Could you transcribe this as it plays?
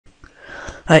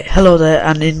Hi, hello there,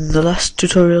 and in the last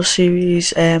tutorial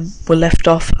series we left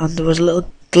off and there was a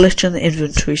little glitch in the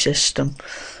inventory system,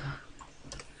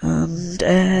 and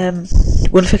we're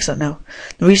going to fix that now.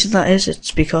 The reason that is,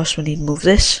 it's because we need to move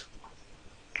this,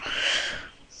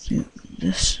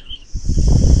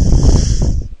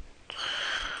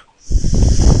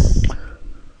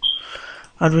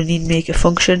 and we need to make a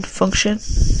function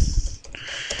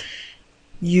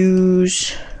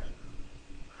use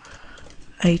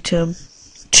item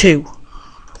 2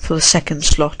 for the second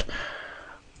slot.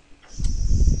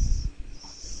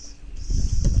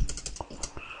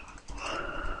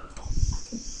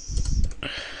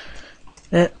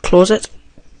 There, close it,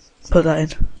 put that in,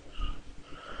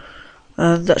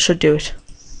 and that should do it.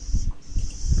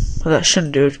 Well, that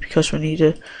shouldn't do it because we need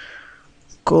to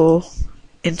go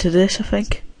into this, I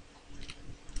think,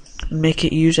 and make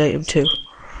it use item 2.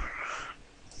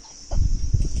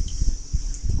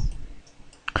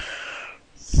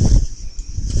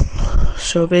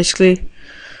 So basically,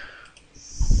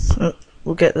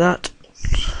 we'll get that.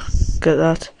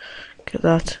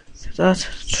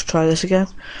 Let's try this again.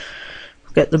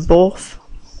 We'll get them both.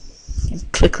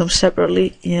 Click them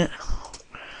separately. Yeah.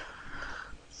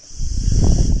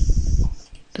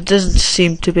 There doesn't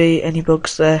seem to be any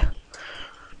bugs there.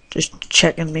 Just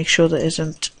check and make sure there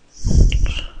isn't.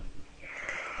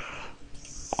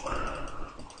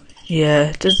 Yeah,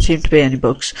 it doesn't seem to be any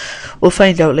bugs. We'll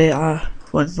find out later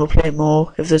when we'll play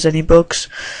more if there's any bugs.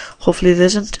 Hopefully there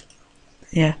isn't.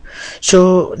 Yeah.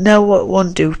 So now what we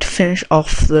want to do to finish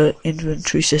off the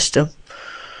inventory system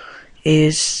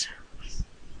is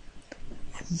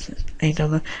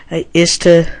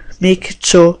to make it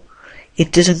so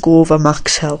it doesn't go over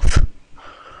max health.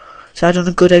 So I done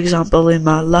a good example in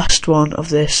my last one of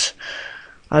this.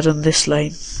 I done this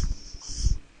line.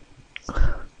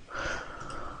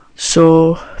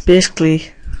 So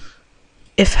basically,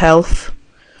 if health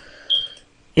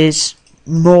is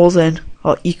more than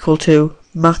or equal to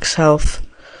max health,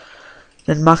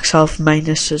 then max health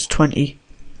minus is 20.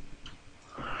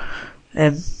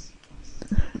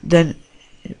 Then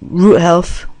root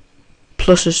health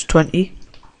plus is 20,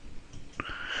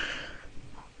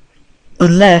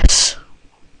 unless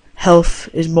health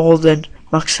is more than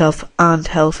max health and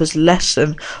health is less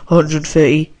than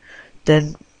 130,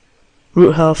 then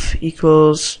root health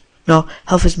equals, no,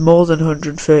 health is more than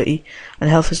 130 and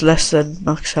health is less than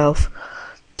max health,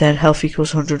 then health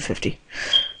equals 150.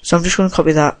 So I'm just going to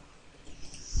copy that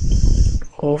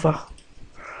over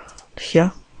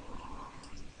here.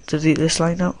 Delete this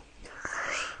line out.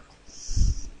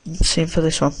 Same for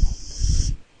this one.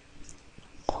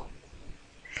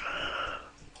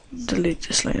 Delete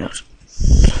this line out.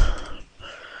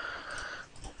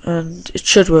 And it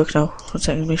should work now. 1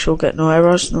 second, make sure we get no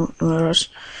errors. No errors.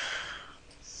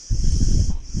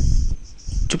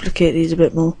 Duplicate these a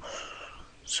bit more.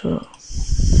 So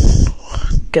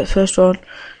get the first one,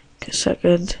 get the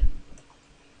second.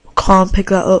 We can't pick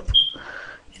that up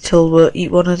until we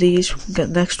eat one of these. We can get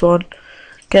the next one,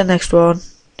 get the next one.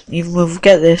 Even when we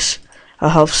get this, our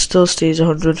health still stays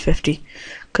 150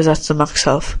 because that's the max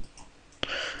health,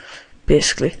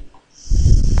 basically.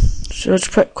 So it's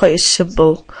quite a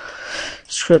simple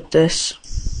script, this.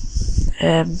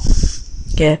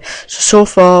 Yeah. So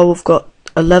far we've got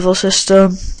a level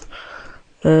system,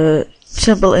 a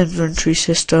simple inventory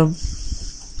system,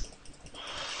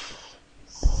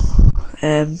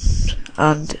 and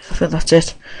I think that's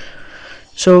it.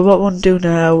 So what we want to do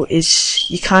now is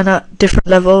you can at different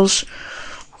levels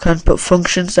we can put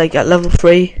functions like at level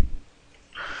 3.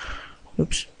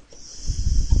 Oops.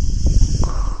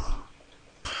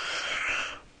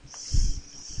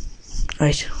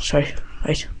 Right, sorry.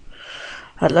 Right.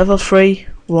 At level 3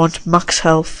 we want max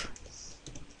health.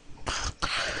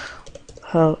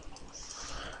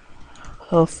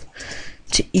 Health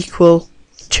to equal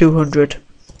 200.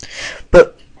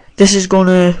 But this is going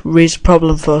to raise a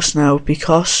problem for us now,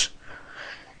 because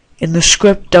in the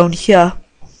script down here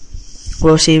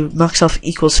we'll say max health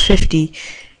equals 50.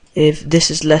 If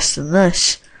this is less than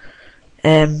this,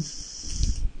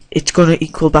 it's going to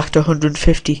equal back to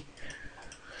 150.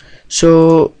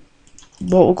 So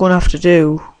what we're going to have to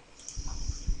do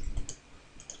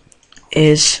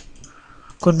is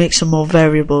going to make some more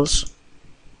variables.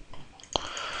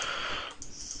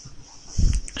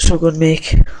 So we're going to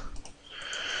make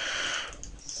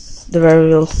the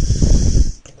variable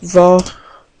var,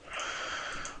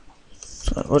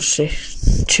 what should I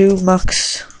say, 2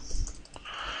 max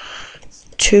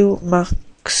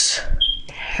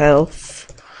health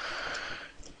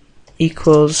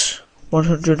equals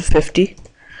 150.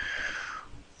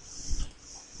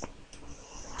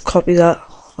 Copy that.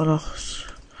 Oh no.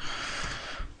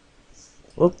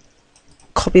 we'll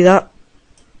copy that.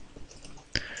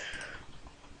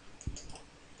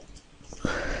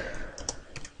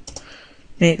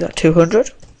 Make that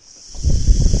 200.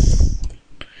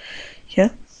 Yeah.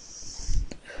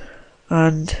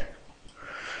 And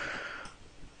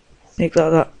make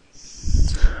that.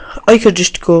 I could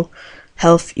just go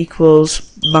health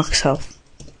equals max health.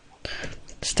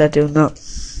 Instead of doing that.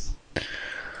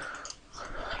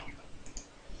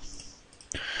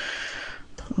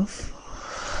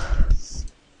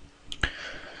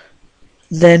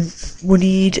 Then we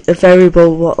need a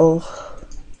variable what'll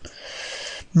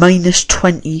minus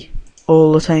 20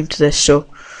 all the time to this, so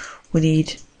we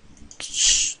need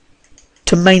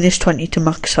to minus 20 to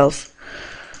max health.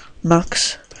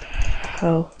 Max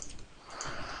health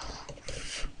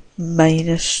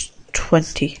minus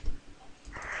 20.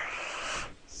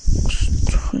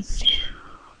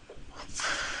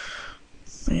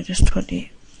 Minus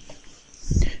 20.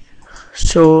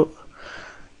 So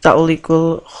that will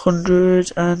equal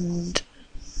 100 and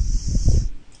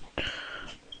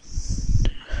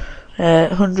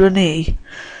 180.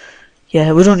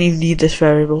 Yeah, we don't even need this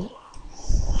variable.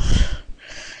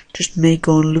 Just make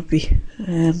going loopy.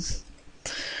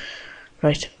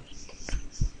 Right.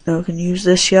 Now we can use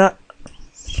this, yeah.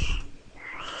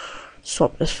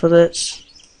 Swap this for this.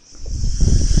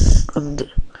 And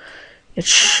it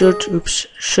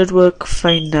should work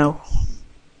fine now.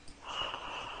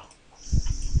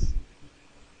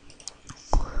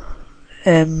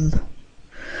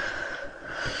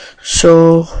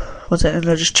 So one second,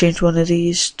 I'll just change one of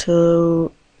these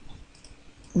to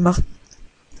level.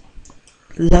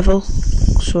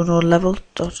 So no level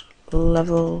dot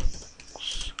level.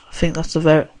 I think that's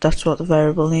that's what the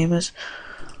variable name is.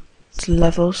 It's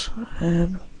levels.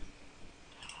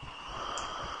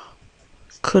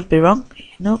 Could be wrong.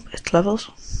 Nope, it's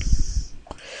levels.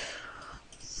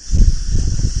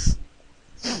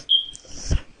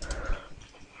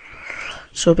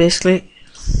 So basically,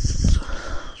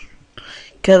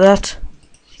 get that,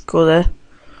 go there,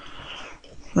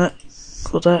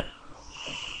 go there,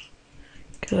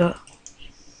 get that,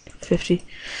 50,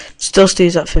 still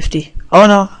stays at 50, oh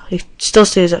no, it still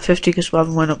stays at 50 because we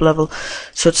haven't went up level,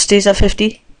 so it stays at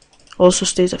 50, also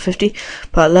stays at 50,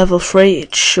 but at level 3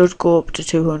 it should go up to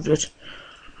 200,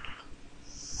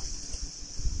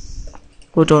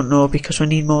 we don't know because we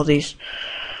need more of these,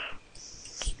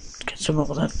 get some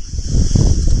more then.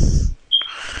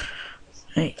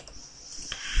 Right.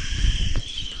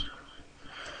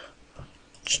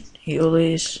 Eat all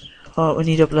these. Oh, we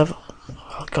need up level.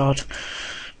 Oh god.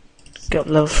 Get up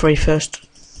level 3 first.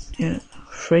 Yeah,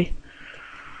 3.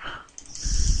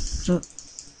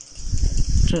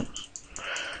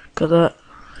 Got that.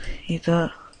 Eat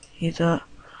that. Eat that.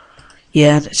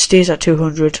 Yeah, and it stays at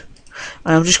 200.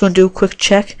 And I'm just going to do a quick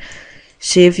check.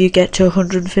 See if you get to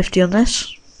 150 on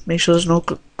this. Make sure there's no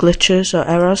glitches or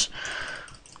errors.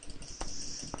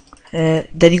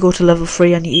 Then you go to level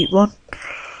 3 and you eat one.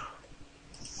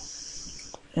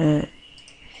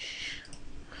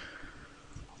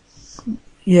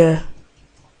 Yeah,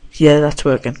 that's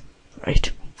working. Right.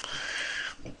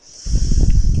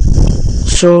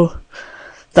 So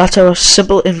that's our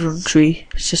simple inventory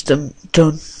system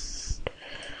done.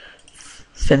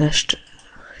 Finished.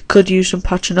 Could use some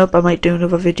patching up. I might do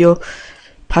another video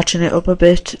patching it up a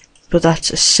bit. But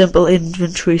that's a simple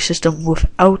inventory system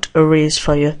without arrays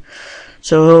for you.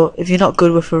 So if you're not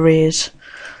good with arrays,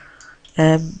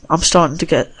 I'm starting to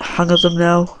get hang of them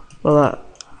now. Well,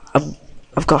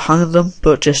 I've got hang of them,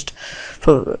 but just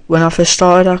for when I first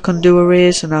started, I couldn't do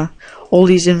arrays, and all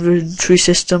these inventory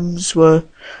systems were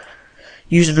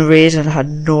using arrays, and I had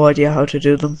no idea how to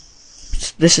do them.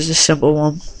 This is a simple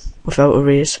one without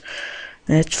arrays,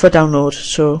 and it's for download,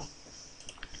 so you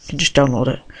can just download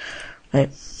it. Right,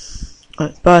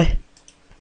 bye.